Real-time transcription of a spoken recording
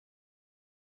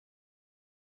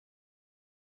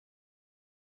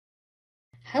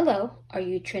Hello, are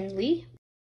you Trin Lee?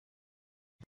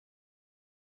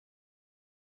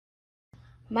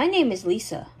 My name is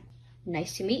Lisa.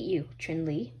 Nice to meet you, Trin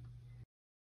Lee.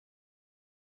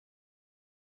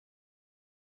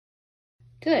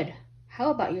 Good.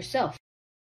 How about yourself?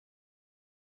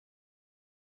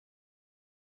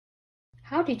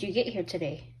 How did you get here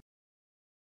today?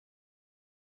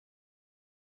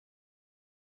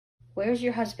 Where's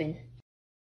your husband?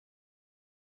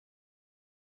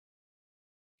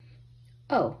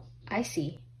 Oh, I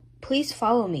see. Please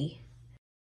follow me.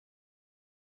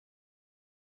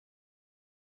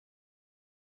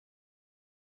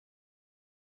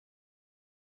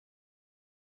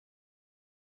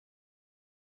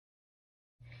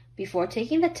 Before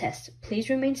taking the test, please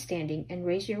remain standing and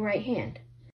raise your right hand.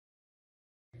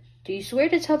 Do you swear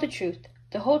to tell the truth,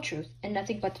 the whole truth, and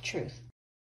nothing but the truth?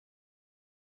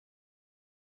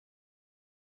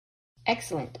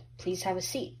 Excellent. Please have a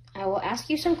seat. I will ask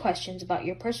you some questions about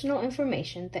your personal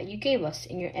information that you gave us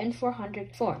in your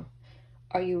N-400 form.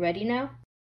 Are you ready now?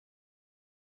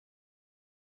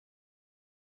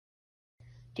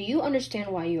 Do you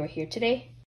understand why you are here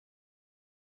today?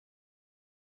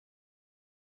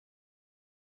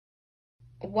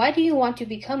 Why do you want to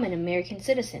become an American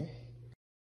citizen?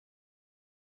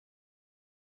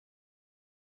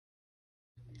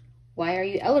 Why are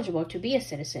you eligible to be a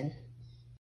citizen?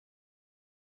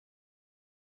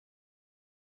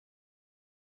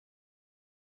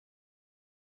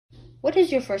 What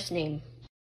is your first name?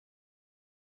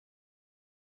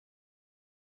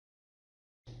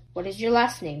 What is your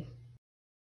last name?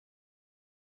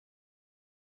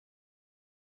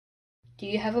 Do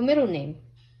you have a middle name?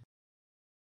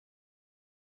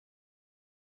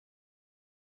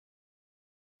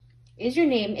 Is your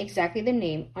name exactly the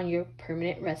name on your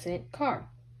permanent resident card?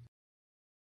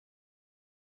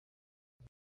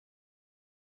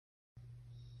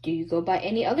 Do you go by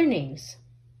any other names?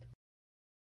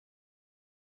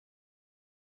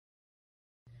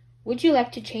 Would you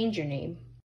like to change your name?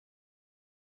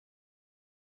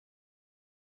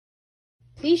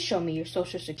 Please show me your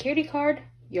social security card,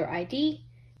 your ID,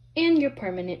 and your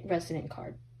permanent resident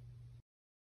card.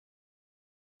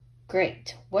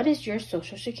 Great. What is your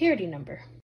social security number?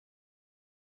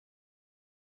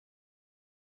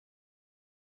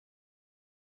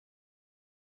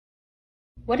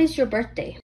 What is your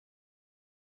birthday?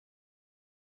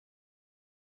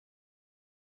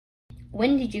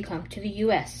 When did you come to the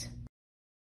U.S.?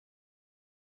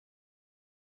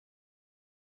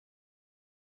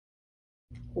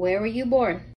 Where were you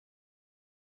born?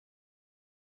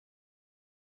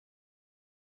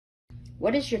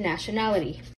 What is your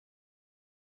nationality?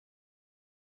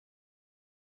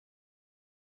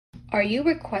 Are you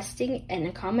requesting an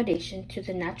accommodation to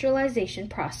the naturalization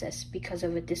process because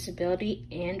of a disability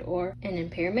and/or an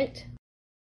impairment?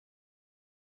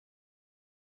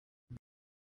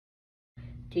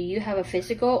 Do you have a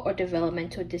physical or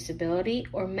developmental disability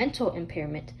or mental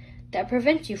impairment that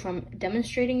prevents you from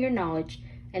demonstrating your knowledge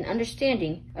and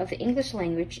understanding of the English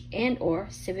language and/or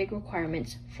civic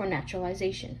requirements for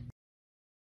naturalization?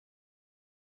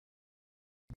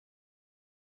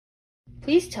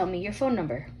 Please tell me your phone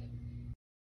number.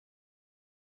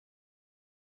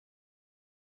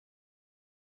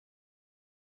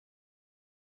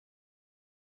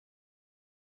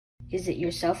 Is it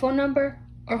your cell phone number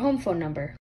or home phone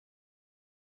number?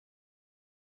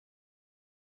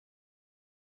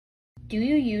 Do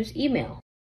you use email?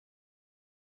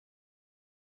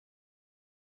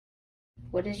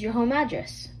 What is your home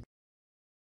address?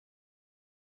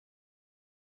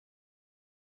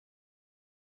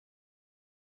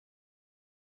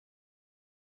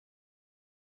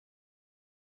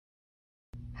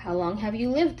 How long have you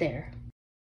lived there?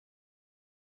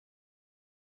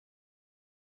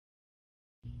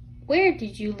 Where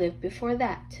did you live before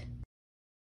that?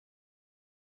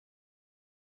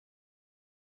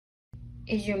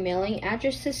 Is your mailing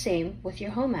address the same with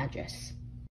your home address?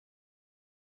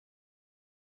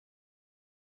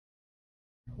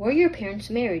 Were your parents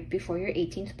married before your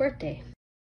 18th birthday?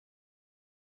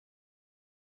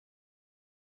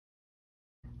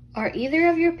 Are either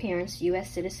of your parents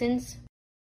U.S. citizens?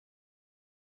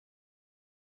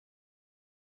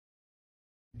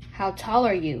 How tall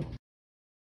are you?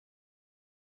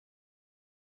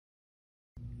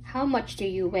 How much do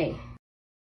you weigh?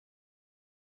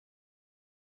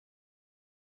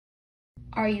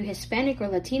 Are you Hispanic or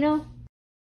Latino?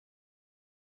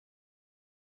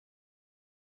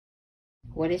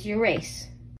 What is your race?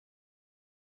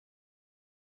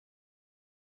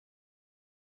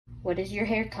 What is your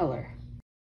hair color?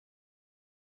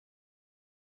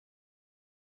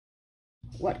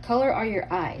 What color are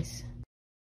your eyes?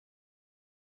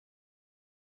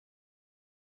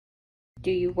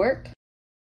 Do you work?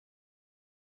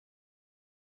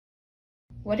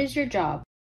 What is your job?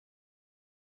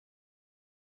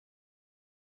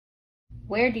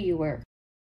 Where do you work?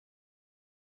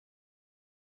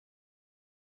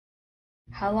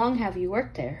 How long have you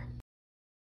worked there?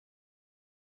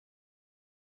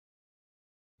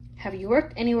 Have you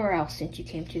worked anywhere else since you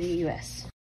came to the U.S.?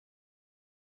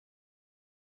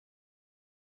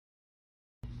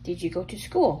 Did you go to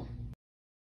school?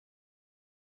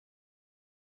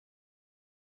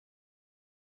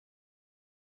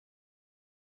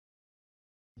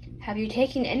 Have you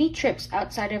taken any trips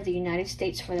outside of the United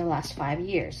States for the last 5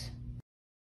 years?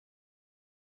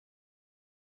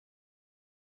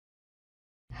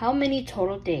 How many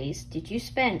total days did you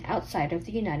spend outside of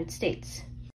the United States?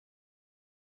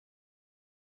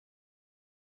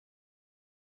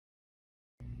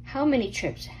 How many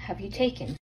trips have you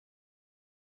taken?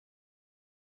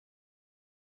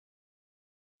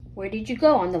 Where did you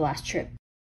go on the last trip?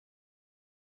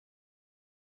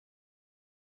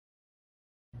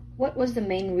 What was the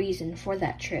main reason for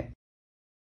that trip?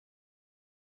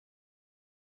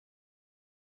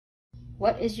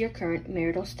 What is your current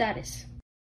marital status?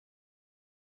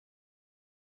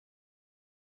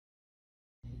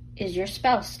 Is your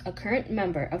spouse a current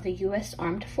member of the U.S.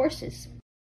 Armed Forces?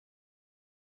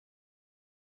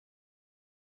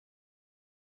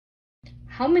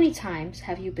 How many times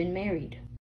have you been married?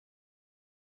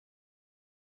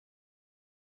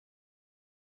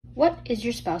 What is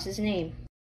your spouse's name?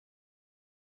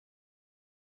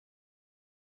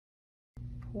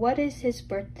 What is his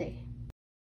birthday?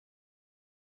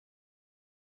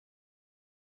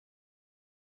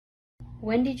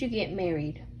 When did you get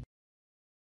married?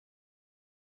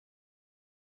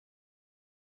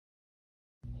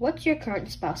 What's your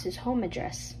current spouse's home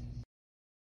address?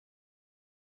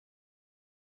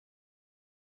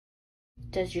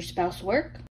 Does your spouse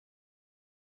work?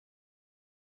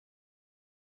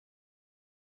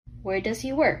 Where does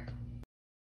he work?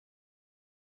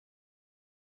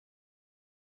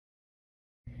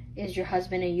 Is your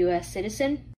husband a U.S.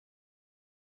 citizen?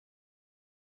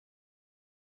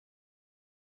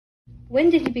 When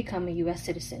did he become a U.S.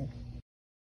 citizen?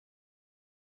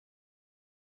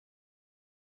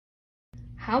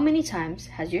 How many times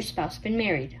has your spouse been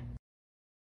married?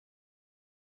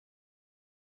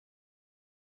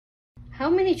 How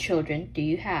many children do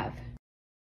you have?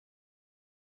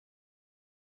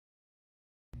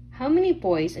 How many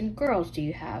boys and girls do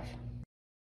you have?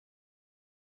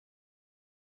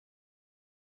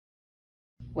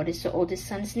 What is the oldest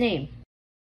son's name?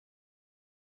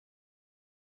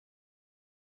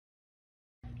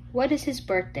 What is his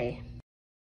birthday?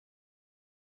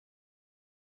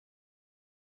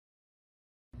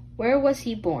 Where was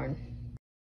he born?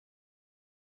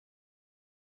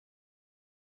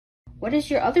 What is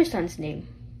your other son's name?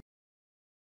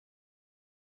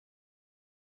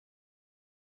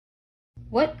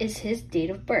 What is his date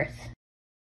of birth?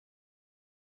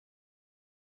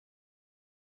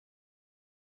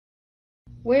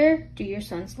 Where do your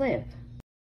sons live?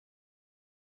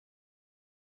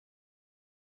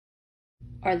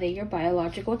 Are they your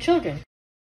biological children?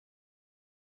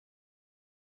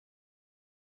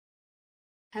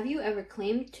 Have you ever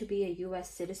claimed to be a U.S.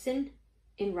 citizen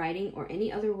in writing or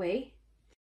any other way?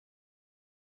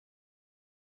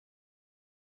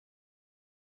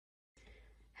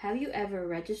 Have you ever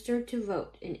registered to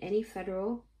vote in any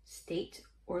federal, state,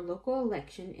 or local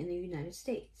election in the United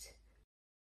States?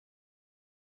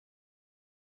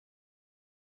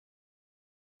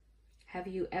 Have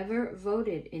you ever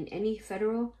voted in any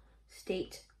federal,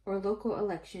 state, or local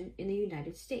election in the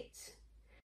United States?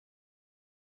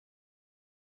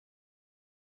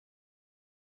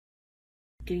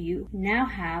 Do you now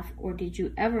have, or did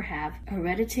you ever have, a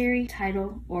hereditary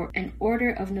title or an order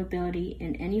of nobility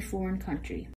in any foreign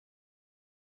country?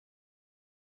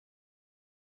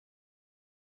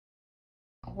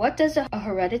 What does a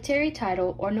hereditary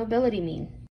title or nobility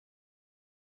mean?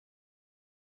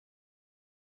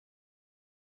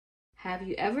 Have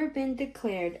you ever been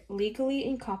declared legally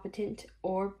incompetent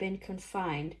or been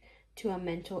confined to a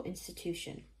mental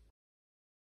institution?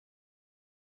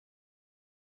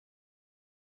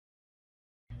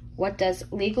 What does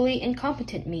legally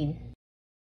incompetent mean?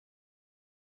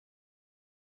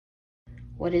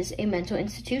 What is a mental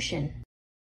institution?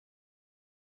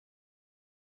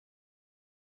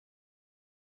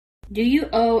 Do you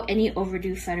owe any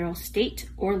overdue federal, state,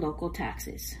 or local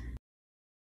taxes?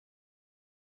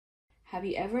 Have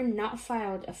you ever not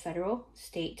filed a federal,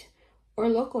 state, or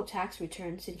local tax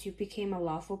return since you became a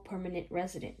lawful permanent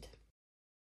resident?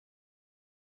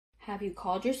 Have you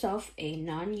called yourself a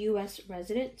non-U.S.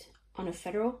 resident on a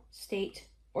federal, state,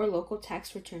 or local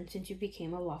tax return since you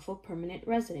became a lawful permanent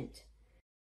resident?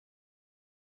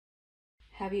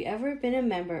 Have you ever been a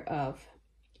member of,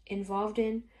 involved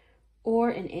in, or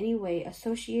in any way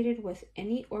associated with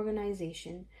any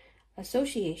organization,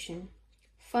 association,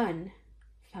 fund,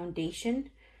 foundation,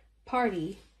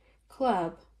 party,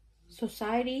 club,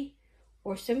 society,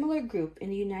 or similar group in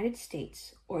the United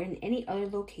States or in any other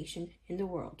location in the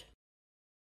world?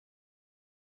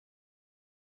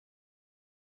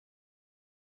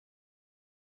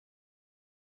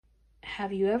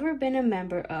 Have you ever been a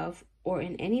member of, or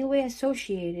in any way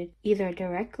associated, either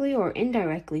directly or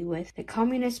indirectly with, the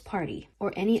Communist Party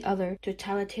or any other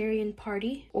totalitarian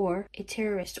party or a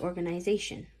terrorist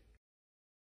organization?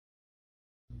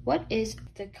 What is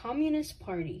the Communist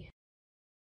Party?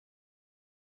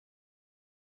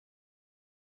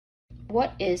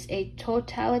 What is a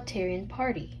totalitarian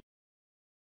party?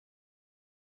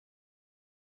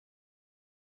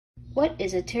 What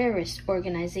is a terrorist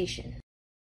organization?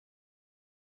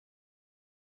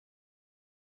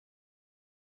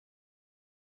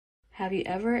 Have you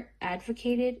ever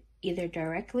advocated, either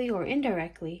directly or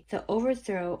indirectly, the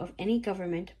overthrow of any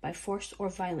government by force or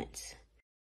violence?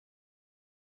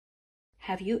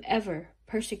 Have you ever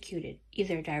persecuted,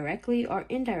 either directly or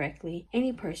indirectly,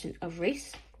 any person of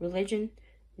race, religion,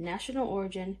 national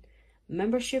origin,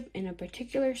 membership in a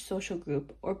particular social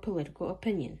group, or political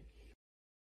opinion?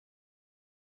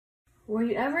 Were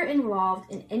you ever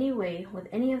involved in any way with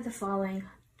any of the following: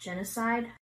 genocide,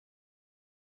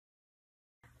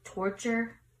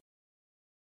 torture,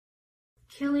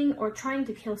 killing or trying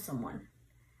to kill someone,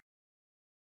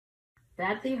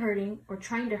 badly hurting or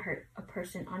trying to hurt a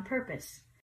person on purpose,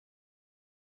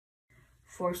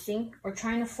 forcing or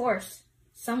trying to force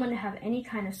someone to have any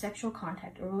kind of sexual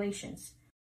contact or relations,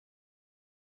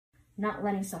 not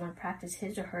letting someone practice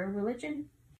his or her religion?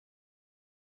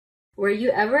 Were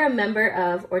you ever a member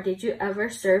of, or did you ever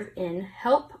serve in,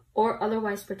 help, or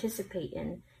otherwise participate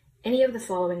in any of the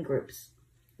following groups: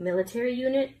 military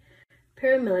unit,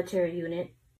 paramilitary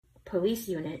unit, police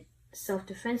unit,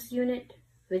 self-defense unit,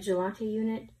 vigilante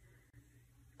unit,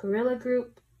 guerrilla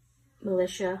group,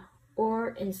 militia, or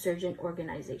insurgent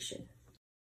organization?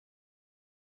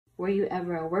 Were you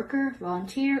ever a worker,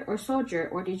 volunteer, or soldier,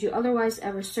 or did you otherwise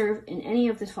ever serve in any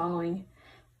of the following: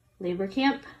 labor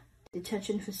camp,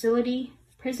 detention facility,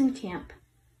 prison camp,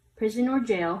 prison or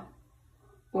jail,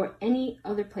 or any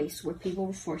other place where people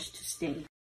were forced to stay?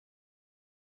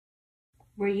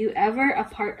 Were you ever a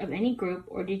part of any group,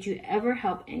 or did you ever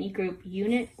help any group,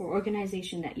 unit, or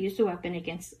organization that used a weapon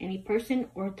against any person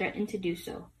or threatened to do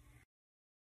so?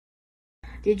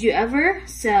 Did you ever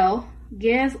sell,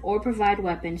 give, or provide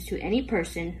weapons to any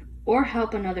person, or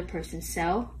help another person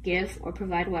sell, give, or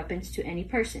provide weapons to any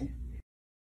person?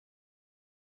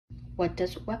 What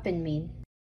does weapon mean?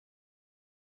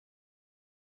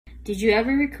 Did you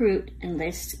ever recruit,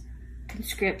 enlist,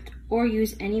 conscript, or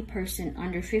use any person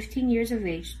under 15 years of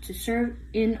age to serve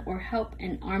in or help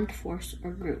an armed force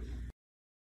or group?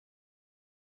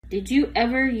 Did you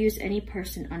ever use any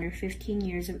person under 15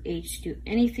 years of age to do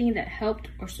anything that helped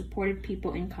or supported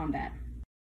people in combat?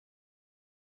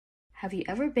 Have you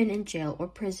ever been in jail or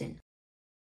prison?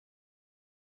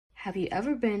 Have you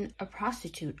ever been a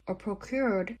prostitute or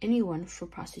procured anyone for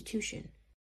prostitution?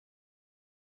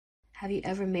 Have you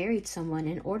ever married someone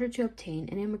in order to obtain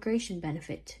an immigration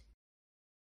benefit?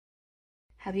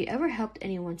 Have you ever helped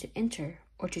anyone to enter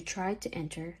or to try to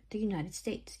enter the United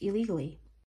States illegally?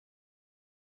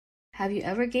 Have you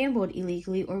ever gambled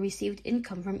illegally or received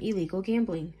income from illegal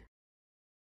gambling?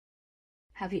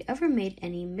 Have you ever made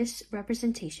any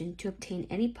misrepresentation to obtain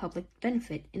any public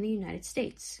benefit in the United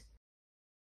States?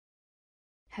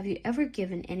 Have you ever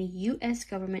given any U.S.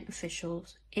 government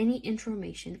officials any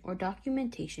information or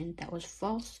documentation that was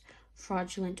false,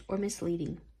 fraudulent, or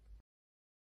misleading?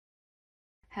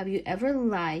 Have you ever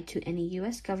lied to any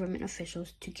U.S. government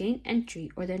officials to gain entry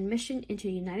or the admission into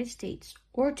the United States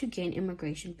or to gain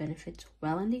immigration benefits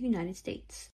while in the United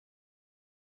States?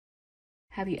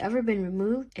 Have you ever been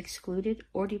removed, excluded,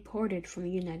 or deported from the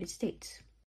United States?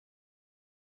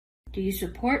 Do you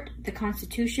support the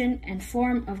Constitution and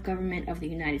form of government of the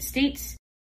United States?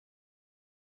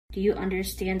 Do you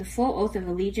understand the full oath of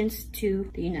allegiance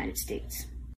to the United States?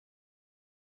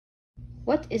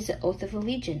 What is the oath of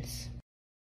allegiance?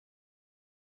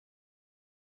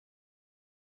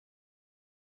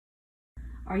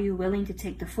 Are you willing to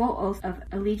take the full oath of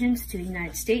allegiance to the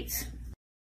United States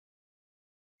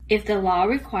If the law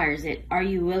requires it, are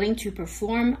you willing to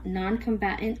perform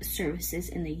non-combatant services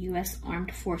in the U.S.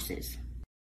 Armed Forces?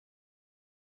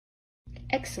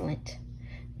 Excellent.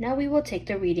 Now we will take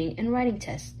the reading and writing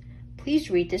test. Please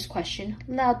read this question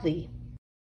loudly.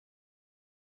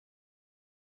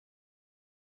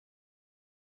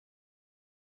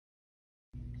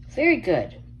 Very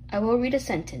good. I will read a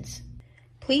sentence.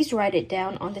 Please write it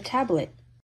down on the tablet.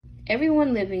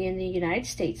 Everyone living in the United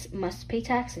States must pay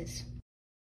taxes.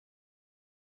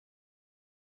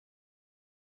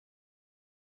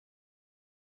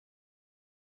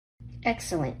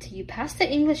 Excellent. You passed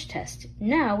the English test.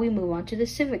 Now we move on to the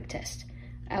civic test.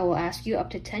 I will ask you up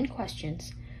to 10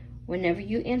 questions. Whenever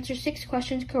you answer 6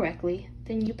 questions correctly,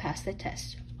 then you pass the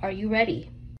test. Are you ready?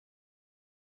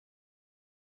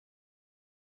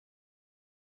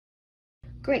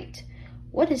 Great.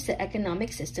 What is the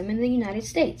economic system in the United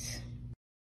States?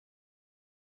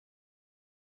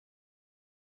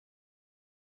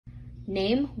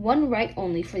 Name one right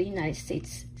only for the United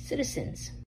States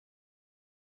citizens.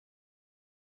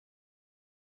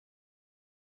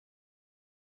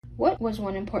 What was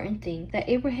one important thing that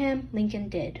Abraham Lincoln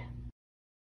did?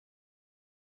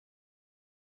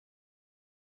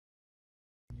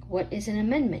 What is an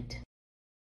amendment?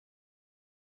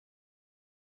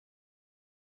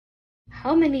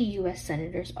 How many U.S.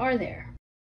 senators are there?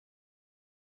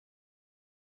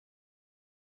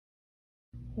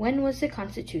 When was the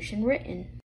Constitution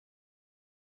written?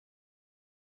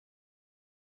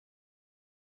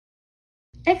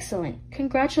 Excellent!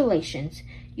 Congratulations!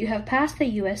 You have passed the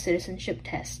U.S. citizenship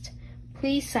test.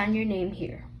 Please sign your name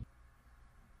here.